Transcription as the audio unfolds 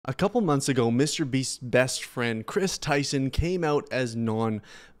A couple months ago, Mr. Beast's best friend, Chris Tyson, came out as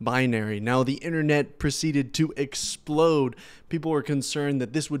non-binary. Now, the internet proceeded to explode. People were concerned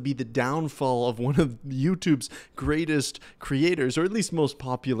that this would be the downfall of one of YouTube's greatest creators, or at least most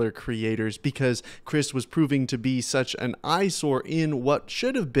popular creators, because Chris was proving to be such an eyesore in what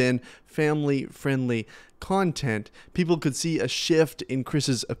should have been family-friendly content. People could see a shift in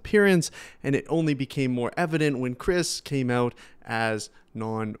Chris's appearance, and it only became more evident when Chris came out as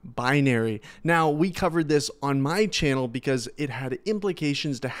non-binary. Now, we covered this on my channel because it had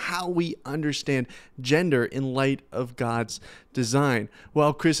implications to how we understand gender in light of God's design.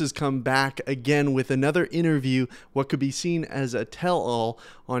 Well, Chris has come back again with another interview, what could be seen as a tell-all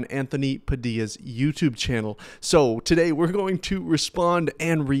on Anthony Padilla's YouTube channel. So today we're going to respond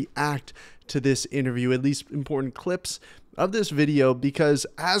and react to this interview, at least important clips of this video, because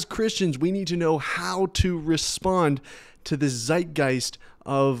as Christians, we need to know how to respond to this zeitgeist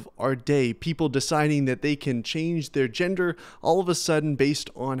of our day. People deciding that they can change their gender all of a sudden based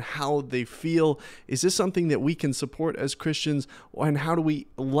on how they feel. Is this something that we can support as Christians? And how do we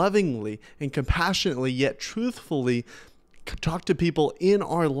lovingly and compassionately yet truthfully talk to people in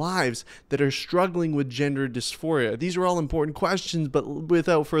our lives that are struggling with gender dysphoria? These are all important questions, but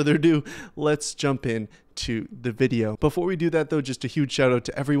without further ado, let's jump in to the video. Before we do that though, just a huge shout out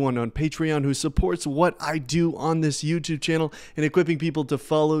to everyone on Patreon who supports what I do on this YouTube channel and equipping people to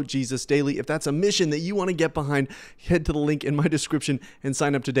follow Jesus daily. If that's a mission that you want to get behind, head to the link in my description and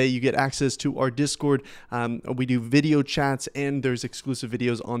sign up today. You get access to our Discord. We do video chats and there's exclusive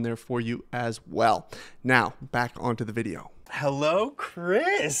videos on there for you as well. Now, back onto the video. Hello,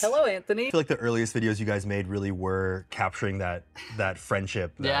 Chris. Hello, Anthony. I feel like the earliest videos you guys made really were capturing that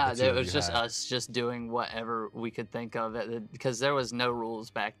friendship. Yeah, it was just us just doing whatever we could think of because there was no rules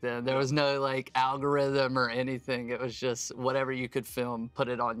back then. There was no like algorithm or anything. It was just whatever you could film, put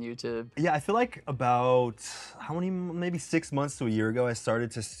it on YouTube. Yeah, I feel like about maybe 6 months to a year ago, I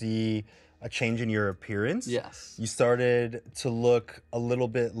started to see a change in your appearance. Yes. You started to look a little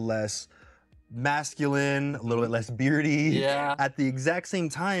bit less masculine, a little bit less beardy. Yeah. At the exact same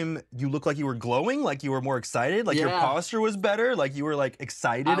time, you look like you were glowing, like you were more excited, like your posture was better, like you were like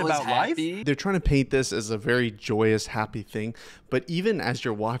excited about life. They're trying to paint this as a very joyous, happy thing, but even as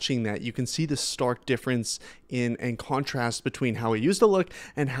you're watching that, you can see the stark difference in and contrast between how he used to look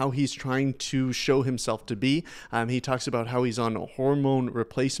and how he's trying to show himself to be. He talks about how he's on hormone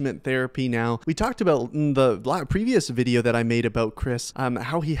replacement therapy now. We talked about in the previous video that I made about Chris,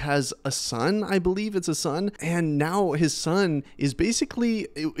 how he has a son. I believe it's a son, and now his son is basically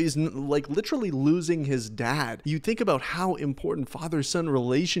like literally losing his dad. You think about how important father-son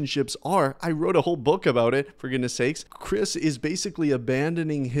relationships are. I wrote a whole book about it, for goodness sakes. Chris is basically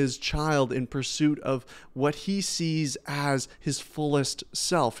abandoning his child in pursuit of what he sees as his fullest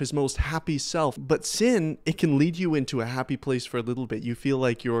self, his most happy self. But sin, it can lead you into a happy place for a little bit. You feel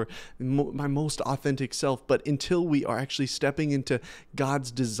like you're my most authentic self, but until we are actually stepping into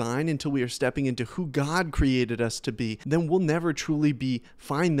God's design, until we are stepping into who God created us to be, then we'll never truly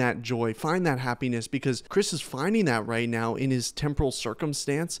find that joy, find that happiness, because Chris is finding that right now in his temporal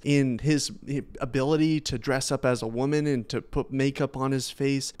circumstance, in his ability to dress up as a woman and to put makeup on his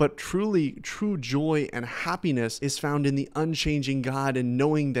face. But truly, true joy and happiness is found in the unchanging God, and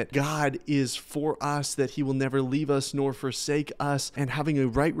knowing that God is for us, that he will never leave us nor forsake us, and having a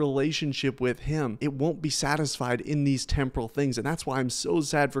right relationship with him. It won't be satisfied in these temporal things. And that's why I'm so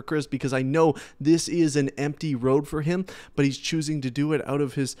sad for Chris, because I know this is an empty road for him, but he's choosing to do it out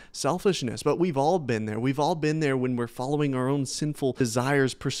of his selfishness. But we've all been there. We've all been there when we're following our own sinful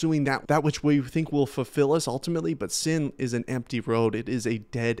desires, pursuing that which we think will fulfill us ultimately. But sin is an empty road. It is a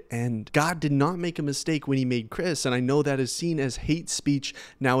dead end. God did not make a mistake when he made Chris, and I know that is seen as hate speech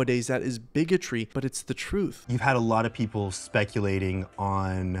nowadays. That is bigotry, but it's the truth. You've had a lot of people speculating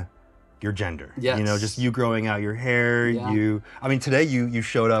on your gender. Yes. You know, just you growing out your hair. Yeah. I mean, today you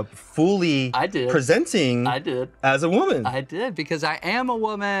showed up fully presenting as a woman. I did, because I am a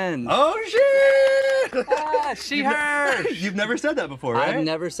woman. Oh shit! She, her. You've never said that before, right? I've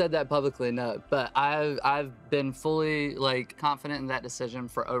never said that publicly, no. But I've been fully like confident in that decision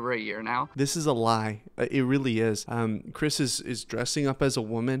for over a year now. This is a lie. It really is. Chris is dressing up as a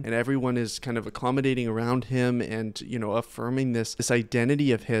woman, and everyone is kind of accommodating around him and, you know, affirming this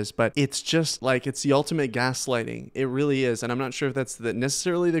identity of his. But it's just like, it's the ultimate gaslighting. It really is. And I'm not sure if that's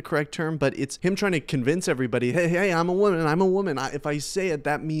necessarily the correct term, but it's him trying to convince everybody, hey, I'm a woman. I'm a woman. If I say it,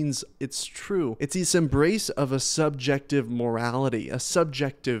 that means it's true. It's this embrace of a subjective morality, a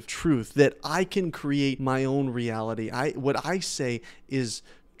subjective truth that I can create my own reality. What I say is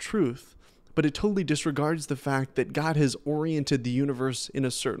truth. but it totally disregards the fact that God has oriented the universe in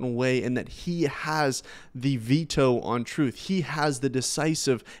a certain way and that he has the veto on truth. He has the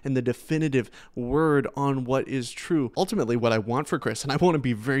decisive and the definitive word on what is true. Ultimately, what I want for Chris, and I want to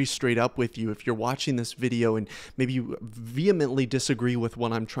be very straight up with you, if you're watching this video and maybe you vehemently disagree with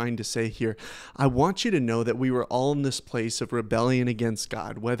what I'm trying to say here, I want you to know that we were all in this place of rebellion against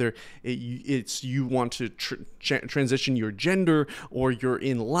God, whether it's you want to transition your gender, or you're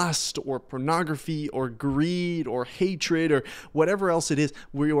in lust or pornography or greed or hatred or whatever else it is.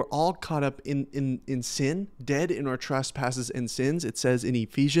 We were all caught up in sin, dead in our trespasses and sins, it says in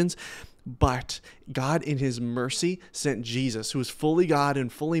Ephesians. But God in his mercy sent Jesus, who is fully God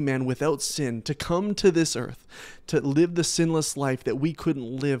and fully man without sin, to come to this earth, to live the sinless life that we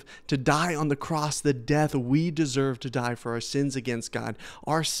couldn't live, to die on the cross, the death we deserve to die for our sins against God,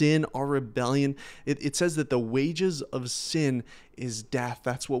 our sin, our rebellion. It says that the wages of sin is death.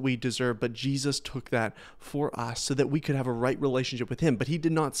 That's what we deserve. But Jesus took that for us so that we could have a right relationship with him. But he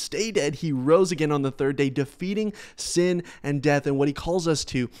did not stay dead. He rose again on the third day, defeating sin and death. And what he calls us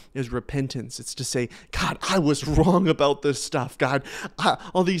to is repentance. It's to say, God, I was wrong about this stuff. God,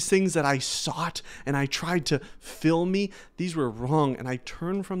 all these things that I sought and I tried to fill me, these were wrong. And I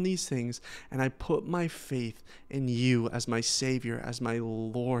turn from these things and I put my faith in you as my Savior, as my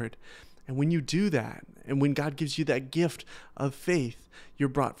Lord. And when you do that, and when God gives you that gift of faith, you're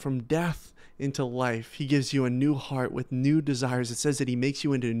brought from death into life. He gives you a new heart with new desires. It says that he makes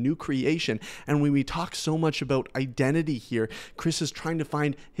you into a new creation. And when we talk so much about identity here, Chris is trying to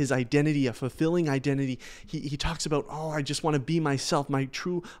find his identity, a fulfilling identity. He talks about, I just want to be myself, my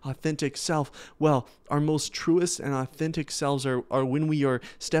true, authentic self. Well, our most truest and authentic selves are when we are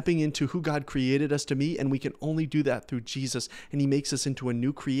stepping into who God created us to be, and we can only do that through Jesus. And he makes us into a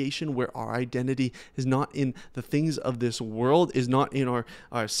new creation where our identity is not in the things of this world, is not in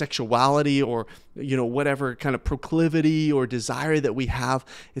our sexuality or whatever kind of proclivity or desire that we have.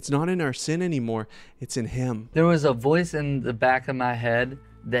 It's not in our sin anymore. It's in him. There was a voice in the back of my head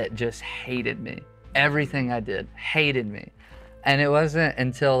that just hated me. Everything I did hated me. And it wasn't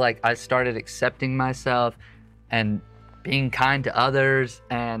until I started accepting myself and being kind to others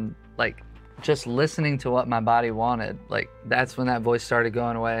and just listening to what my body wanted. That's when that voice started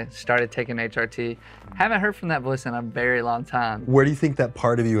going away, started taking HRT. Haven't heard from that voice in a very long time. Where do you think that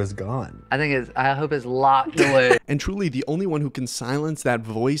part of you has gone? I hope it's locked away. And truly the only one who can silence that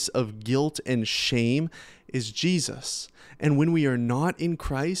voice of guilt and shame is Jesus. And when we are not in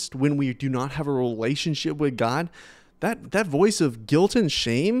Christ, when we do not have a relationship with God, that voice of guilt and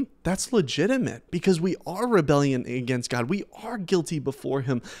shame, that's legitimate, because we are rebellion against God. We are guilty before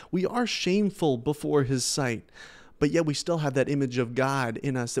him. We are shameful before his sight. But yet we still have that image of God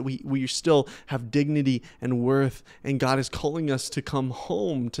in us, that we still have dignity and worth. And God is calling us to come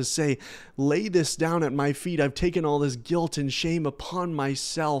home, to say, lay this down at my feet. I've taken all this guilt and shame upon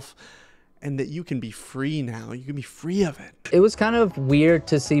myself. And that you can be free now. You can be free of it. It was kind of weird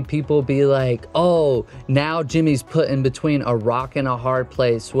to see people be like, oh, now Jimmy's put in between a rock and a hard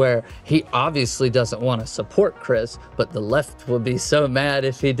place where he obviously doesn't want to support Chris, but the left would be so mad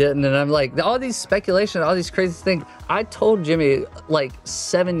if he didn't. And I'm like, all these speculation, all these crazy things. I told Jimmy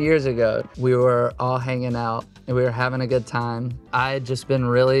 7 years ago, we were all hanging out and we were having a good time. I had just been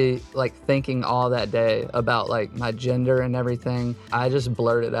really thinking all that day about my gender and everything. I just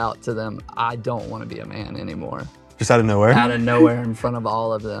blurted out to them, I don't want to be a man anymore. Just out of nowhere? Out of nowhere in front of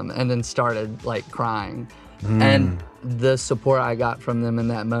all of them, and then started crying. And the support I got from them in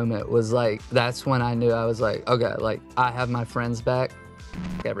that moment was that's when I knew I was okay, I have my friends back.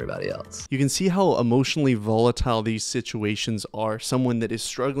 Everybody else. You can see how emotionally volatile these situations are. Someone that is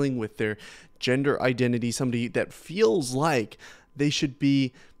struggling with their gender identity, somebody that feels like they should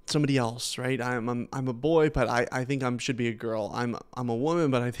be somebody else, right? I'm a boy, but I think I should be a girl. I'm a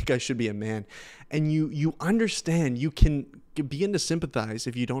woman, but I think I should be a man. And you understand, you can begin to sympathize,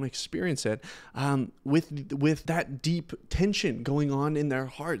 if you don't experience it, with that deep tension going on in their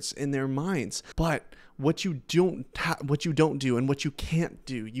hearts, in their minds. But what you don't do, and what you can't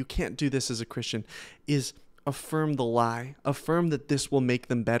do this as a Christian, is affirm the lie, affirm that this will make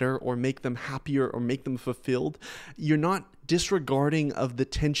them better or make them happier or make them fulfilled. You're not disregarding of the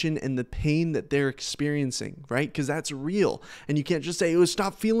tension and the pain that they're experiencing, right? Because that's real. And you can't just say, oh,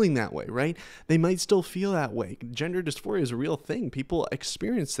 stop feeling that way, right? They might still feel that way. Gender dysphoria is a real thing. People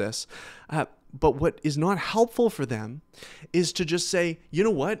experience this. But what is not helpful for them is to just say, you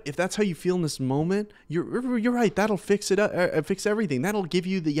know what, if that's how you feel in this moment, you're right. That'll fix it up, fix everything. That'll give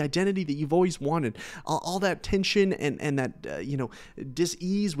you the identity that you've always wanted. All that tension and that,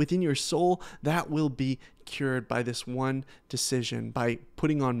 dis-ease within your soul, that will be cured by this one decision, by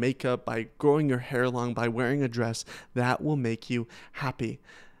putting on makeup, by growing your hair long, by wearing a dress. That will make you happy.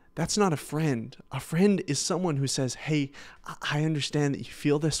 That's not a friend. A friend is someone who says, hey, I understand that you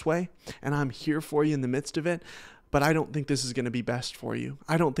feel this way, and I'm here for you in the midst of it, but I don't think this is going to be best for you.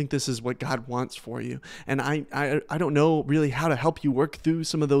 I don't think this is what God wants for you. And I don't know really how to help you work through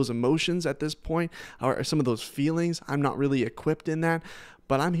some of those emotions at this point, or some of those feelings. I'm not really equipped in that,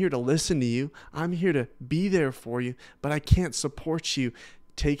 but I'm here to listen to you. I'm here to be there for you, but I can't support you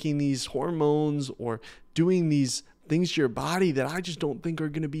taking these hormones or doing these things to your body that I just don't think are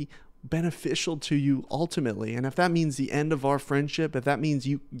going to be beneficial to you ultimately. And if that means the end of our friendship, if that means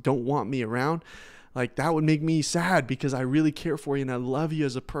you don't want me around, like, that would make me sad, because I really care for you and I love you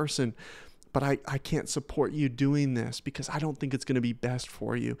as a person. But I can't support you doing this because I don't think it's going to be best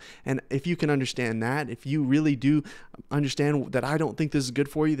for you. And if you can understand that, if you really do understand that I don't think this is good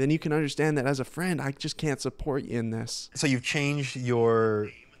for you, then you can understand that as a friend, I just can't support you in this. So you've changed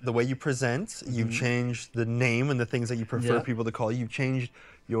the way you present, you've changed the name and the things that you prefer people to call you, you've changed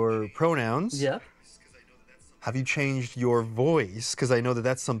your pronouns. Yeah. Have you changed your voice? Because I know that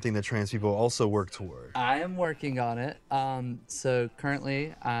that's something that trans people also work toward. I am working on it. So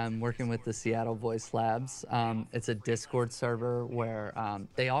currently I'm working with the Seattle Voice Labs. It's a Discord server where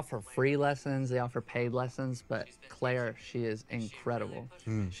they offer free lessons, they offer paid lessons, but Claire, she is incredible.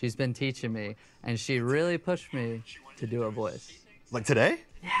 She's been teaching me, and she really pushed me to do a voice. Like today?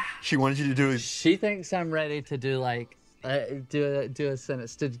 Yeah. She wanted you to do it. She thinks I'm ready to do like, do a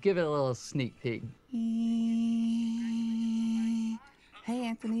sentence, to give it a little sneak peek. Hey,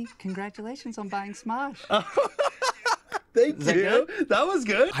 Anthony, congratulations on buying Smosh. Thank you. That was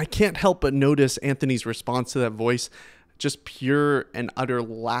good. I can't help but notice Anthony's response to that voice, just pure and utter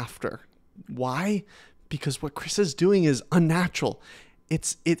laughter. Why? Because what Chris is doing is unnatural.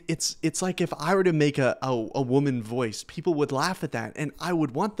 It's like if I were to make a woman voice, people would laugh at that, and I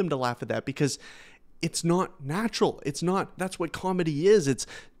would want them to laugh at that because it's not natural. It's not, that's what comedy is. It's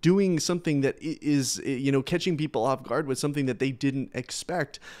doing something that is, catching people off guard with something that they didn't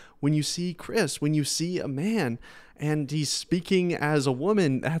expect. When you see Chris, when you see a man and he's speaking as a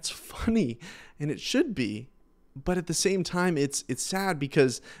woman, that's funny, and it should be. But at the same time, it's sad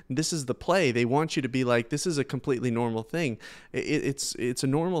because this is the play. They want you to be like, this is a completely normal thing. It's a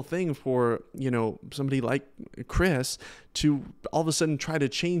normal thing for, somebody like Chris to all of a sudden try to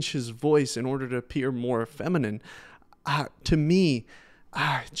change his voice in order to appear more feminine. To me,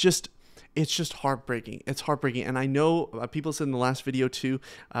 it's just heartbreaking. It's heartbreaking. And I know people said in the last video too,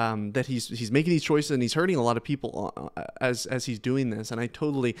 that he's making these choices and he's hurting a lot of people as he's doing this. And I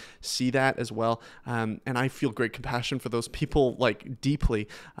totally see that as well. And I feel great compassion for those people, like, deeply.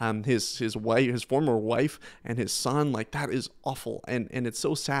 His wife, his former wife, and his son, like, that is awful. And it's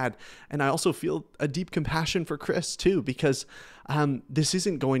so sad. And I also feel a deep compassion for Chris too, because this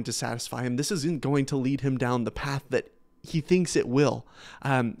isn't going to satisfy him. This isn't going to lead him down the path that he thinks it will,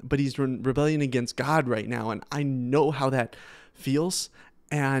 but he's in rebellion against God right now, and I know how that feels,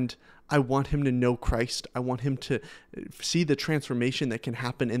 and I want him to know Christ. I want him to see the transformation that can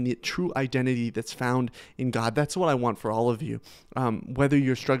happen and the true identity that's found in God. That's what I want for all of you, whether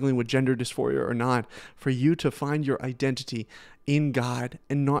you're struggling with gender dysphoria or not, for you to find your identity in God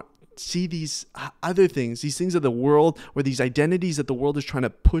and not see these other things, these things of the world, or these identities that the world is trying to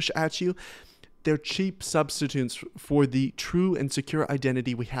push at you. They're cheap substitutes for the true and secure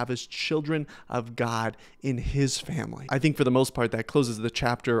identity we have as children of God in his family. I think for the most part, that closes the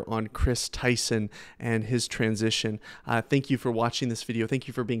chapter on Chris Tyson and his transition. Thank you for watching this video. Thank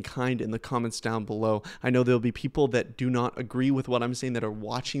you for being kind in the comments down below. I know there'll be people that do not agree with what I'm saying that are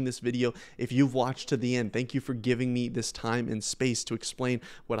watching this video. If you've watched to the end, thank you for giving me this time and space to explain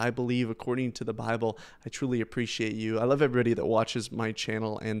what I believe according to the Bible. I truly appreciate you. I love everybody that watches my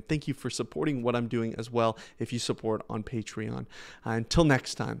channel, and thank you for supporting what I'm doing as well if you support on Patreon. Until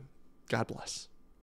next time, God bless.